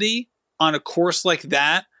stability on a course like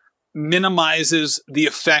that minimizes the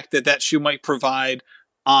effect that shoe might provide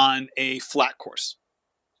on a flat course.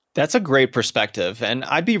 That's a great perspective. And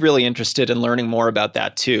I'd be really interested in learning more about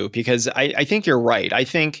that too, because I think you're right. I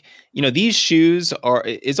think, these shoes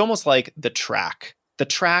is almost like the track. The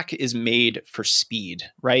track is made for speed,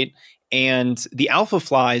 right? And the Alpha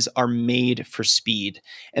Flies are made for speed.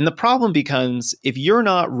 And the problem becomes if you're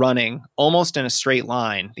not running almost in a straight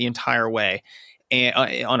line the entire way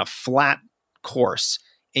on a flat course,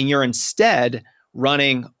 and you're instead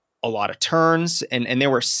running a lot of turns, and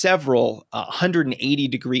there were several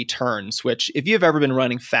 180-degree turns, which if you've ever been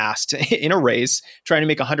running fast in a race, trying to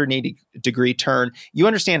make a 180-degree turn, you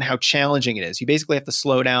understand how challenging it is. You basically have to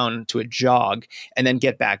slow down to a jog and then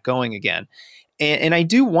get back going again. And I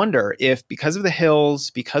do wonder if because of the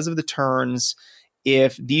hills, because of the turns,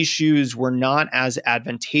 if these shoes were not as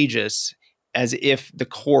advantageous as if the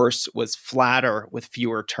course was flatter with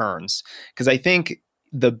fewer turns. Because I think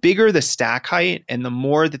the bigger the stack height and the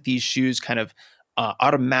more that these shoes kind of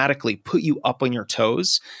automatically put you up on your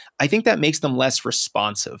toes, I think that makes them less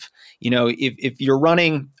responsive. If you're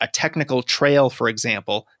running a technical trail, for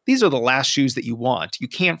example, these are the last shoes that you want. You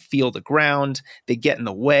can't feel the ground. They get in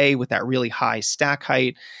the way with that really high stack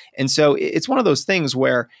height. And so it's one of those things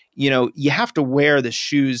where, you have to wear the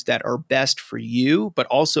shoes that are best for you, but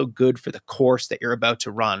also good for the course that you're about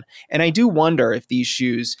to run. And I do wonder if these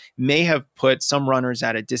shoes may have put some runners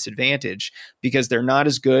at a disadvantage because they're not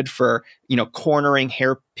as good for, cornering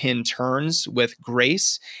hairpin turns with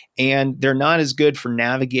grace. And they're not as good for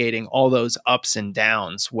navigating all those ups and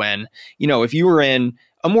downs when, if you were in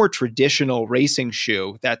a more traditional racing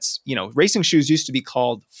shoe, racing shoes used to be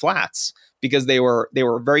called flats because they were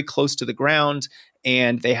very close to the ground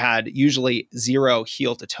and they had usually zero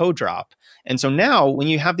heel to toe drop. And so now when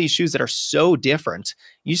you have these shoes that are so different,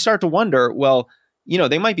 you start to wonder, well,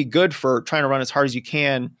 they might be good for trying to run as hard as you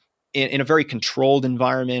can in a very controlled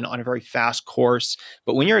environment on a very fast course.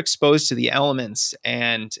 But when you're exposed to the elements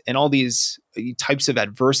and all these types of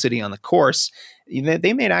adversity on the course,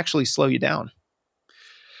 they may actually slow you down.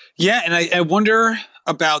 Yeah, and I wonder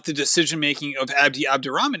about the decision-making of Abdi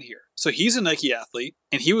Abdirahman here. So he's a Nike athlete,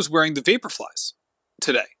 and he was wearing the Vaporflies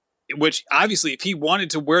today, which obviously if he wanted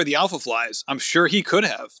to wear the Alpha Flies, I'm sure he could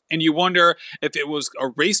have. And you wonder if it was a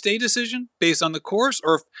race day decision based on the course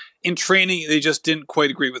or if in training they just didn't quite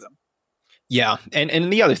agree with him. Yeah,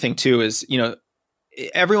 and the other thing too is,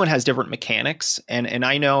 everyone has different mechanics, and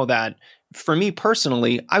I know that for me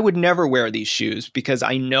personally, I would never wear these shoes because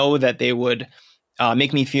I know that they would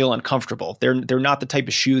make me feel uncomfortable. They're not the type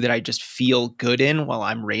of shoe that I just feel good in while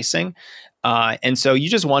I'm racing. And so you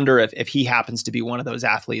just wonder if he happens to be one of those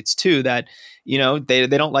athletes too, that, they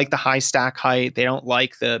don't like the high stack height. They don't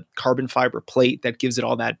like the carbon fiber plate that gives it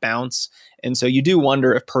all that bounce. And so you do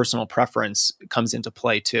wonder if personal preference comes into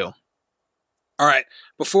play too. All right,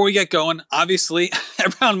 before we get going, obviously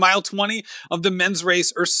around mile 20 of the men's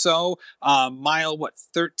race or so, mile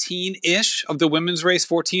 13-ish of the women's race,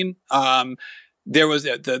 14. There was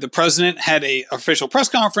the president had a official press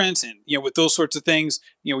conference, and with those sorts of things,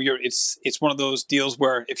 it's one of those deals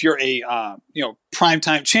where if you're a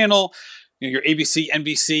primetime channel, your ABC,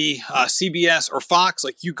 NBC, CBS, or Fox,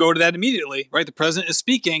 like you go to that immediately, right? The president is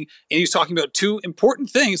speaking, and he's talking about two important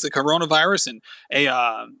things: the coronavirus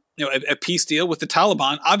and a peace deal with the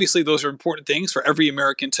Taliban. Obviously, those are important things for every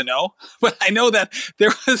American to know. But I know that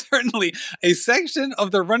there was certainly a section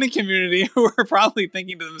of the running community who were probably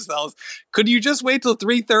thinking to themselves, could you just wait till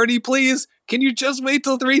 3:30, please? Can you just wait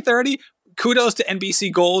till 3:30? Kudos to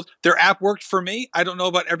NBC Gold. Their app worked for me. I don't know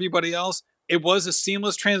about everybody else. It was a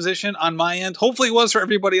seamless transition on my end. Hopefully it was for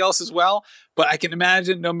everybody else as well. But I can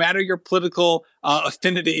imagine, no matter your political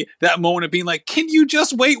affinity, that moment of being like, can you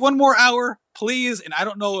just wait one more hour, please? And I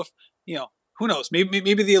don't know if, who knows?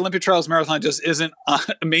 Maybe the Olympic Trials Marathon just isn't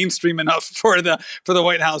mainstream enough for the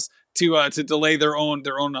White House to delay their own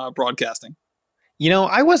broadcasting.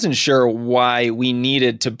 I wasn't sure why we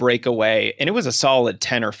needed to break away, and it was a solid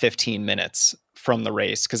 10 or 15 minutes from the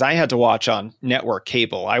race because I had to watch on network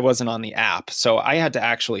cable. I wasn't on the app. So I had to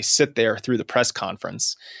actually sit there through the press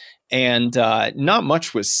conference. And not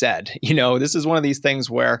much was said. This is one of these things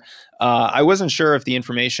where I wasn't sure if the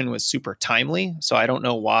information was super timely. So I don't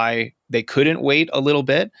know why they couldn't wait a little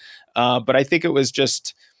bit. But I think it was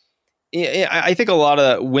just, I think a lot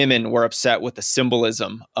of women were upset with the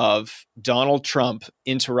symbolism of Donald Trump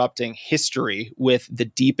interrupting history with the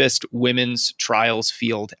deepest women's trials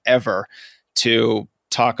field ever to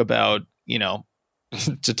talk about, the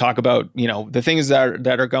things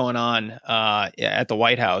that are going on at the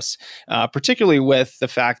White House, particularly with the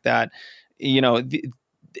fact that,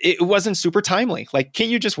 it wasn't super timely. Like, can't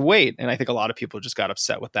you just wait? And I think a lot of people just got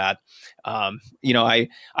upset with that. I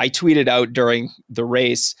tweeted out during the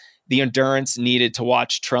race, the endurance needed to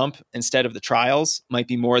watch Trump instead of the trials might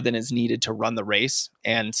be more than is needed to run the race.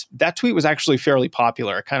 And that tweet was actually fairly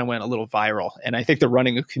popular. It kind of went a little viral. And I think the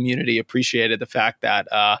running community appreciated the fact that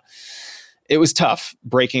it was tough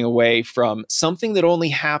breaking away from something that only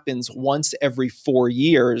happens once every 4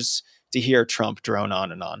 years to hear Trump drone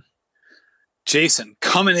on and on. Jason,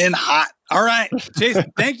 coming in hot. All right,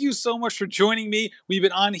 Jason, thank you so much for joining me. We've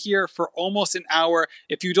been on here for almost an hour.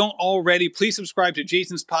 If you don't already, please subscribe to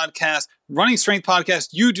Jason's podcast, Running Strength Podcast.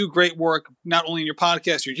 You do great work, not only in your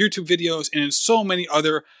podcast, your YouTube videos, and in so many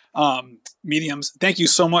other mediums. Thank you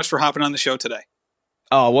so much for hopping on the show today.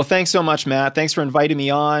 Oh, well, thanks so much, Matt. Thanks for inviting me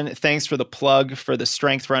on. Thanks for the plug for the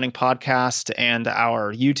Strength Running Podcast and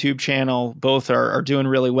our YouTube channel. Both are doing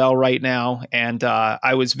really well right now. And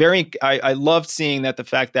I loved seeing that the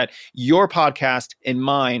fact that your podcast and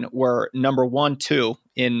mine were number 1, 2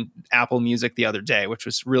 in Apple Music the other day, which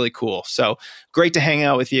was really cool. So great to hang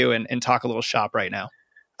out with you and talk a little shop right now.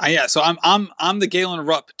 Yeah, so I'm the Galen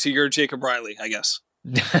Rupp to your Jacob Riley, I guess.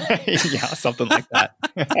 Yeah, something like that.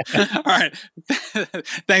 All right.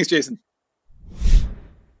 Thanks, Jason.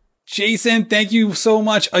 Jason, thank you so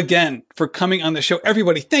much again for coming on the show.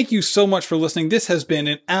 Everybody, thank you so much for listening. This has been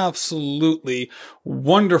an absolutely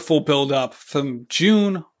wonderful build up from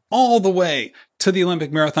June all the way to the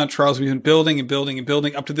Olympic Marathon Trials. We've been building and building and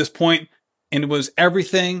building up to this point, and it was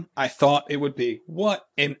everything I thought it would be. What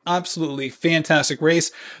an absolutely fantastic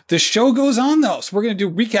race. The show goes on though. So we're going to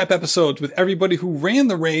do recap episodes with everybody who ran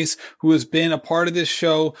the race, who has been a part of this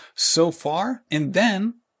show so far. And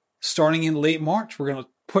then starting in late March, we're going to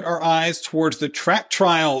put our eyes towards the track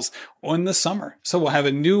trials in the summer. So we'll have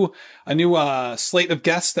a new slate of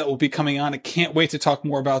guests that will be coming on. I can't wait to talk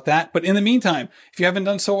more about that. But in the meantime, if you haven't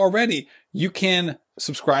done so already, you can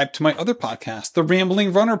subscribe to my other podcast, the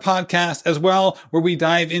Rambling Runner Podcast, as well, where we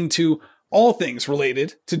dive into all things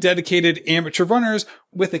related to dedicated amateur runners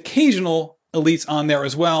with occasional elites on there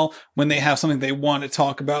as well when they have something they want to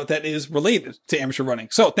talk about that is related to amateur running.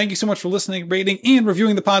 So thank you so much for listening, rating, and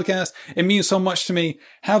reviewing the podcast. It means so much to me.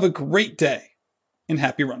 Have a great day and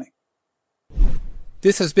happy running.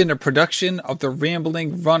 This has been a production of the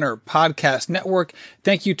Rambling Runner Podcast Network.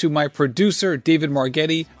 Thank you to my producer, David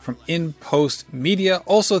Margetti from In Post Media.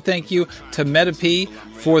 Also, thank you to Meta P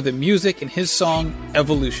for the music and his song,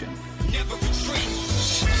 Evolution. Never retreat.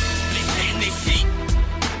 They stand their feet.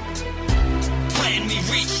 Plan me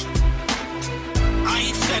reach. I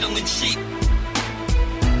ain't settling cheap.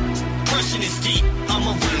 Person is deep. I'm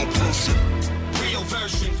a real person. Real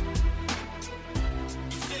version.